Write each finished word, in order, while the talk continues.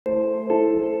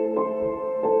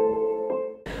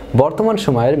বর্তমান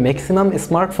সময়ের ম্যাক্সিমাম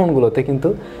স্মার্টফোনগুলোতে কিন্তু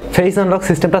ফেস আনলক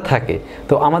সিস্টেমটা থাকে।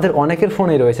 তো আমাদের অনেকের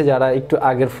ফোনেই রয়েছে, যারা একটু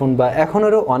আগের ফোন বা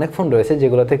এখনেরও অনেক ফোন রয়েছে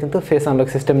যেগুলোতে কিন্তু ফেস আনলক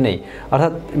সিস্টেম নেই।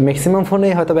 অর্থাৎ ম্যাক্সিমাম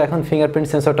ফোনেই হয়তো এখন ফিঙ্গারপ্রিন্ট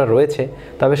সেন্সরটা রয়েছে,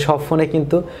 তবে সব ফোনে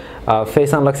কিন্তু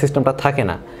ফেস আনলক সিস্টেমটা থাকে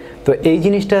না। তো এই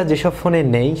জিনিসটা যেসব ফোনে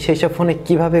নেই সেই সব ফোনে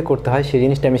কীভাবে করতে হয় সেই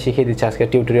জিনিসটা আমি শিখিয়ে দিচ্ছি আজকের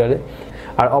টিউটোরিয়ালে।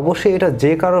 আর অবশ্যই এটা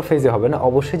যে কারোর ফেসে হবে না,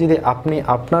 অবশ্যই যদি আপনি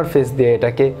আপনার ফেস দিয়ে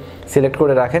এটাকে সিলেক্ট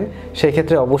করে রাখেন সেই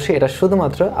ক্ষেত্রে অবশ্যই এটা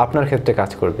শুধুমাত্র আপনার ক্ষেত্রে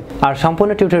কাজ করবে। আর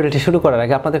সম্পূর্ণ টিউটোরিয়ালটি শুরু করার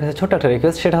আগে আপনাদের কাছে ছোট্ট একটা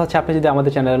রিকোয়েস্ট, সেটা হচ্ছে আপনি যদি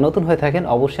আমাদের চ্যানেলে নতুন হয়ে থাকেন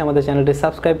অবশ্যই আমাদের চ্যানেলটি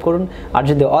সাবস্ক্রাইব করুন, আর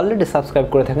যদি অলরেডি সাবস্ক্রাইব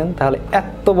করে থাকেন তাহলে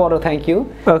এত বড় থ্যাংক ইউ।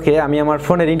 ওকে, আমি আমার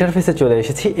ফোনের ইন্টারফেসে চলে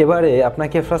এসেছি। এবারে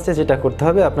আপনাকে ফার্স্টে যেটা করতে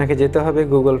হবে, আপনাকে যেতে হবে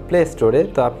গুগল প্লে স্টোরে।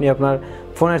 তো আপনি আপনার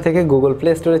ফোনের থেকে গুগল প্লে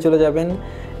স্টোরে চলে যাবেন।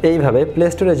 এইভাবে প্লে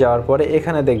স্টোরে যাওয়ার পরে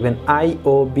এখানে দেখবেন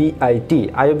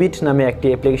আইওবিট নামে একটি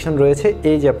অ্যাপ্লিকেশন রয়েছে।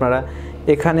 এই যে আপনারা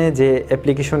এখানে যে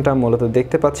অ্যাপ্লিকেশনটা মূলত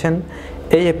দেখতে পাচ্ছেন,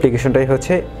 এই অ্যাপ্লিকেশনটাই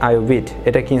হচ্ছে আইওবিট।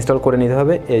 এটাকে ইনস্টল করে নিতে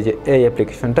হবে। এই যে এই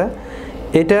অ্যাপ্লিকেশনটা,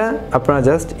 এটা আপনারা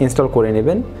জাস্ট ইনস্টল করে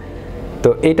নেবেন। তো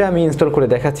এটা আমি ইনস্টল করে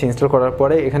দেখাচ্ছি। ইনস্টল করার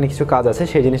পরে এখানে কিছু কাজ আছে,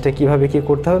 সেই জিনিসটা কীভাবে কী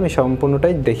করতে হবে আমি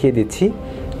সম্পূর্ণটাই দেখিয়ে দিচ্ছি।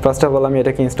 ফার্স্ট অফ অল আমি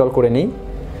এটাকে ইনস্টল করে নিই,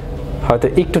 হয়তো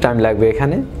একটু টাইম লাগবে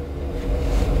এখানে,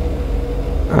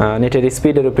 নেটের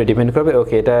স্পিডের উপরে ডিপেন্ড করবে।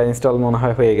 ওকে, এটা ইনস্টল মনে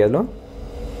হয় হয়ে গেল।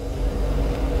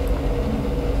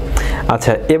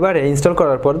 আচ্ছা, এবারে ইনস্টল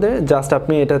করার পর জাস্ট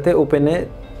আপনি এটাতে ওপেনে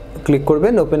ক্লিক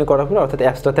করবেন। ওপেনে করার পর অর্থাৎ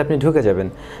অ্যাপসটাতে আপনি ঢুকে যাবেন।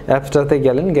 অ্যাপসটাতে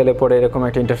গেলে পরে এরকম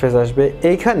একটা ইন্টারফেস আসবে।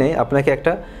 এইখানে আপনাকে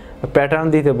একটা প্যাটার্ন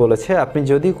দিতে বলেছে। আপনি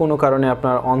যদি কোনো কারণে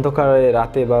আপনার অন্ধকারে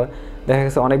রাতে বা দেখা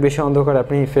গেছে অনেক বেশি অন্ধকারে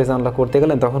আপনি ফেস আনলক করতে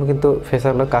গেলেন, তখন কিন্তু ফেস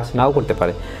আনলক কাজ নাও করতে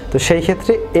পারে। তো সেই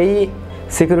ক্ষেত্রে এই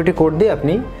সিকিউরিটি কোড দিয়ে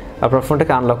আপনি আপনার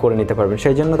ফোনটাকে আনলক করে নিতে পারবেন।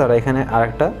 সেই জন্য তারা এখানে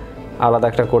আরেকটা আলাদা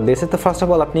একটা কোড দিয়েছে। তো ফার্স্ট অফ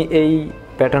অল আপনি এই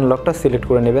প্যাটার্ন লকটা সিলেক্ট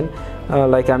করে নেবেন।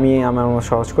 লাইক আমি আমার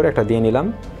সহজ করে একটা দিয়ে নিলাম।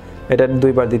 এটা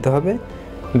 2 বার দিতে হবে।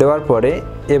 দেওয়ার পরে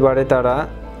এবারে তারা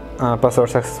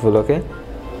পাসওয়ার্ড সাকসেসফুল। ওকে,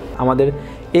 আমাদের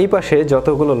এই পাশে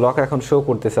যতগুলো লক এখন শো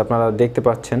করতেছে আপনারা দেখতে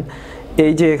পাচ্ছেন,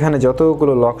 এই যে এখানে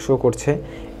যতগুলো লক শো করছে,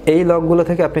 এই লকগুলো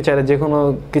থেকে আপনি চাইলে যে কোনো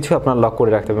কিছু আপনার লক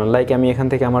করে রাখতে পারেন। লাইক আমি এখান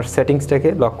থেকে আমার সেটিংসটাকে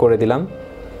লক করে দিলাম।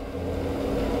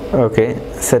 ওকে,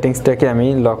 সেটিংসটাকে আমি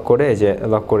লক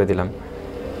করে দিলাম।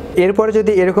 এরপরে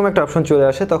যদি এরকম একটা অপশন চলে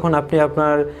আসে তখন আপনি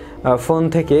আপনার ফোন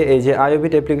থেকে এই যে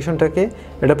আইওবিট অ্যাপ্লিকেশনটাকে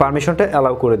এটা পারমিশনটা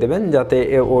অ্যালাউ করে দেবেন, যাতে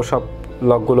ও সব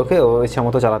লকগুলোকে ও ইচ্ছা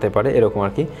মতো চালাতে পারে, এরকম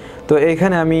আর কি। তো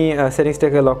এইখানে আমি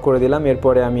সেটিংসটাকে লক করে দিলাম।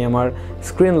 এরপরে আমি আমার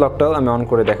স্ক্রিন লকটাও আমি অন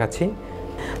করে দেখাচ্ছি।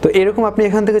 তো এরকম আপনি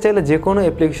এখান থেকে চাইলে যে কোনো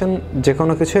অ্যাপ্লিকেশন যে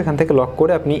কোনো কিছু এখান থেকে লক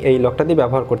করে আপনি এই লকটা দিয়ে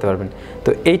ব্যবহার করতে পারবেন। তো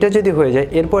এইটা যদি হয়ে যায়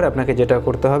এরপর আপনাকে যেটা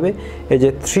করতে হবে, এই যে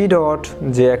 3 ডট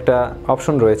যে একটা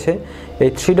অপশন রয়েছে, এই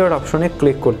 3 ডট অপশনে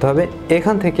ক্লিক করতে হবে।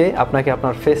 এখান থেকে আপনাকে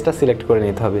আপনার ফেসটা সিলেক্ট করে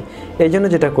নিতে হবে। এই জন্য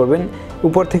যেটা করবেন,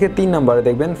 উপর থেকে 3 নম্বরে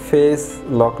দেখবেন ফেস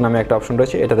লক নামে একটা অপশন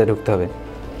রয়েছে, এটাতে ঢুকতে হবে।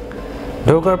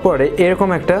 ঢোকার পরে এরকম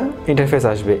একটা ইন্টারফেস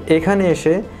আসবে। এখানে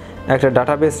এসে একটা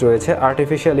ডাটাবেস রয়েছে,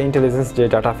 আর্টিফিশিয়াল ইন্টেলিজেন্স যে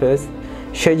ডাটাবেস,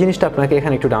 সেই জিনিসটা আপনাকে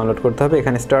এখানে একটু ডাউনলোড করতে হবে।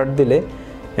 এখানে স্টার্ট দিলে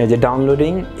এই যে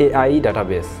downloading AI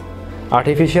database,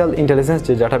 artificial intelligence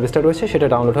যে ডাটাবেসটা রয়েছে সেটা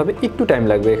ডাউনলোড হবে। একটু টাইম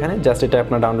লাগবে এখানে, জাস্ট এটা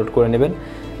আপনার ডাউনলোড করে নেবেন।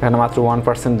 এখানে মাত্র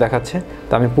 1% দেখাচ্ছে।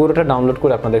 তো আমি পুরোটা ডাউনলোড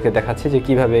করে আপনাদেরকে দেখাচ্ছি যে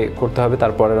কীভাবে করতে হবে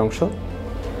তারপরের অংশ।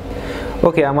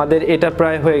 ওকে, আমাদের এটা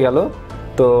প্রায় হয়ে গেল।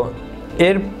 তো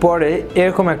এরপরে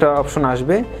এরকম একটা অপশন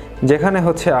আসবে যেখানে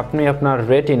হচ্ছে আপনি আপনার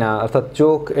রেটিনা অর্থাৎ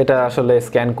চোখ এটা আসলে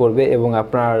স্ক্যান করবে এবং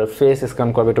আপনার ফেস স্ক্যান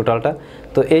করবে টোটালটা।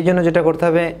 তো এই জন্য যেটা করতে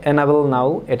হবে, এনাবেল নাও,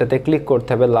 এটাতে ক্লিক করতে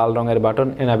হবে, লাল রঙের বাটন,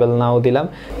 এনাবেল নাও দিলাম।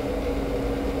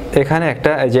 এখানে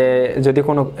একটা যে যদি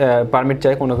কোনো পারমিট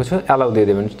চাই কোনো কিছু অ্যালাউ দিয়ে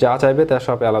দেবেন, যা চাইবে তা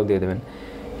সব অ্যালাউ দিয়ে দেবেন।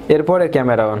 এরপরে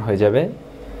ক্যামেরা অন হয়ে যাবে।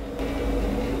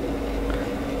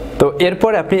 তো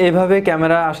এরপরে আপনি এইভাবে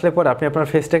ক্যামেরা আসলে পরে আপনি আপনার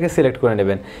ফেসটাকে সিলেক্ট করে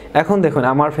নেবেন। এখন দেখুন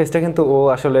আমার ফেসটা কিন্তু ও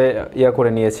আসলে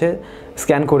করে নিয়েছে,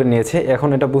 স্ক্যান করে নিয়েছে। এখন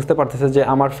এটা বুঝতে পারতেছে যে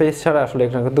আমার ফেস ছাড়া আসলে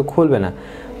এটা কিন্তু খুলবে না।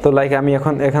 তো লাইক আমি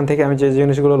এখন এখান থেকে আমি যে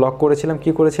জিনিসগুলো লক করেছিলাম,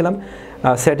 কি করেছিলাম,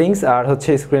 সেটিংস আর হচ্ছে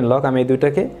স্ক্রিন লক, আমি এই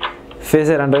দুইটাকে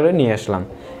ফেসের আন্ডারে নিয়ে আসলাম।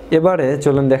 এবারে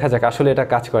চলুন দেখা যাক আসলে এটা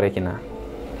কাজ করে কিনা।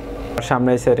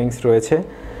 সামনে সেটিংস রয়েছে,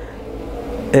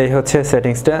 এই হচ্ছে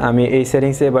সেটিংসটা। আমি এই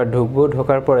সেটিংসে এবার ঢুকবো।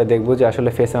 ঢোকার পরে দেখবো যে আসলে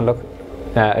ফেস আনলক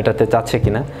এটাতে চাচ্ছে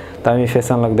কিনা। তো আমি ফেস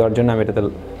আনলক দেওয়ার জন্য আমি এটাতে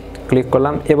ক্লিক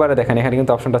করলাম। এবারে দেখেন এখানে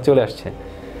কিন্তু অপশনটা চলে আসছে,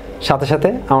 সাথে সাথে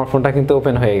আমার ফোনটা কিন্তু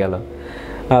ওপেন হয়ে গেল।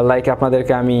 লাইক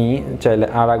আপনাদেরকে আমি চাইলে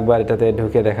আর একবার এটাতে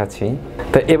ঢুকে দেখাচ্ছি।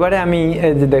 তো এবারে আমি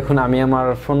এই যে দেখুন আমি আমার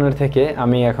ফোনের থেকে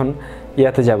আমি এখন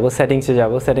ইয়াতে যাব, সেটিংসে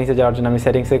যাব। সেটিংসে যাওয়ার জন্য আমি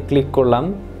সেটিংসে ক্লিক করলাম।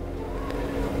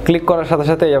 ক্লিক করার সাথে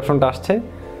সাথে এই অপশনটা আসছে।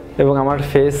 এবং আমার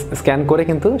ফেস স্ক্যান করে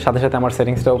কিন্তু সাথে সাথে আমার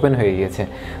সেটিংসটা ওপেন হয়ে গিয়েছে।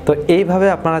 তো এইভাবে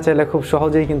আপনারা চাইলে খুব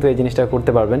সহজেই কিন্তু এই জিনিসটা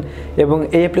করতে পারবেন এবং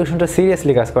এই অ্যাপ্লিকেশনটা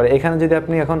সিরিয়াসলি কাজ করে। এখানে যদি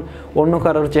আপনি এখন অন্য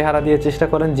কারোর চেহারা দিয়ে চেষ্টা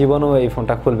করেন, জীবনেও এই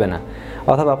ফোনটা খুলবে না।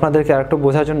 অথবা আপনাদেরকে আরেকটু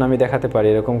বোঝার জন্য আমি দেখাতে পারি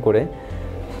এরকম করে।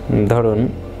 ধরুন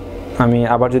আমি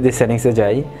আবার যদি সেটিংসে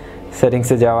যাই,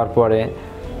 সেটিংসে যাওয়ার পরে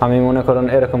আমি মনে করুন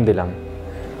এরকম দিলাম।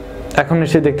 এখন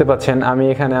নিশ্চয়ই দেখতে পাচ্ছেন আমি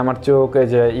এখানে আমার চোখ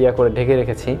যে করে ঢেকে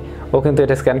রেখেছি, ও কিন্তু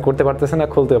এটা স্ক্যান করতে পারতেছে না,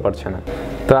 খুলতেও পারছে না।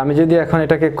 তো আমি যদি এখন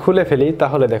এটাকে খুলে ফেলি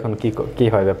তাহলে দেখুন কি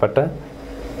হয় ব্যাপারটা।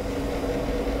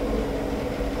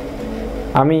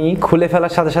 আমি খুলে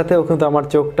ফেলার সাথে সাথে ও কিন্তু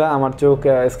আমার চোখ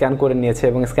স্ক্যান করে নিয়েছে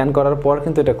এবং স্ক্যান করার পর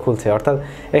কিন্তু এটা খুলছে। অর্থাৎ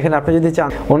এখানে আপনি যদি চান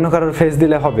অন্য কারোর ফেস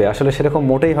দিলে হবে, আসলে সেরকম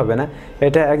মোটেই হবে না।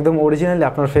 এটা একদম অরিজিনালি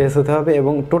আপনার ফেস হতে হবে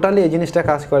এবং টোটালি এই জিনিসটা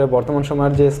কাজ করে বর্তমান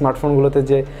সময়ের যে স্মার্টফোনগুলোতে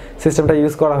যে সিস্টেমটা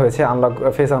ইউজ করা হয়েছে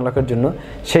ফেস আনলকের জন্য,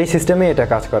 সেই সিস্টেমেই এটা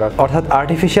কাজ করা। অর্থাৎ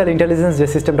আর্টিফিশিয়াল ইন্টেলিজেন্স যে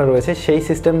সিস্টেমটা রয়েছে সেই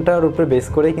সিস্টেমটার উপরে বেস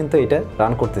করেই কিন্তু এটা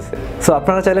রান করতেছে। সো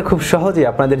আপনারা চাইলে খুব সহজেই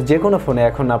আপনাদের যে কোনো ফোনে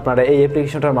এখন আপনারা এই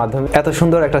অ্যাপ্লিকেশনটার মাধ্যমে এত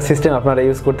সুন্দর একটা সিস্টেম আপনারা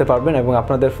ইউজ করতে পারবেন এবং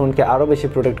আপনাদের ফোনকে আরও বেশি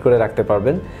প্রোটেক্ট করে রাখতে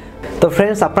পারবেন। তো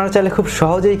ফ্রেন্ডস, আপনারা চাইলে খুব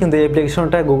সহজেই কিন্তু এই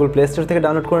অ্যাপ্লিকেশনটা গুগল প্লে স্টোর থেকে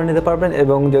ডাউনলোড করে নিতে পারবেন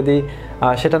এবং যদি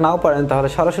সেটা নাও পারেন তাহলে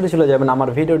সরাসরি চলে যাবেন আমার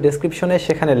ভিডিও ডেসক্রিপশনে,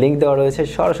 সেখানে লিঙ্ক দেওয়া রয়েছে,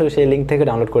 সরাসরি সেই লিঙ্ক থেকে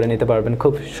ডাউনলোড করে নিতে পারবেন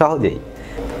খুব সহজেই।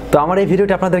 তো আমার এই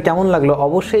ভিডিওটি আপনাদের কেমন লাগলো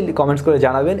অবশ্যই কমেন্টস করে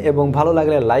জানাবেন এবং ভালো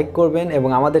লাগলে লাইক করবেন এবং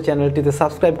আমাদের চ্যানেলটিতে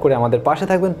সাবস্ক্রাইব করে আমাদের পাশে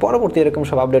থাকবেন পরবর্তী এরকম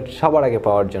সব আপডেট সবার আগে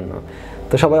পাওয়ার জন্য।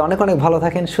 তো সবাই অনেক অনেক ভালো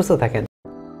থাকেন, সুস্থ থাকেন।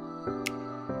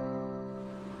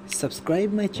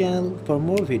 Subscribe my channel for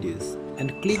more videos and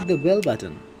click the bell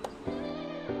button.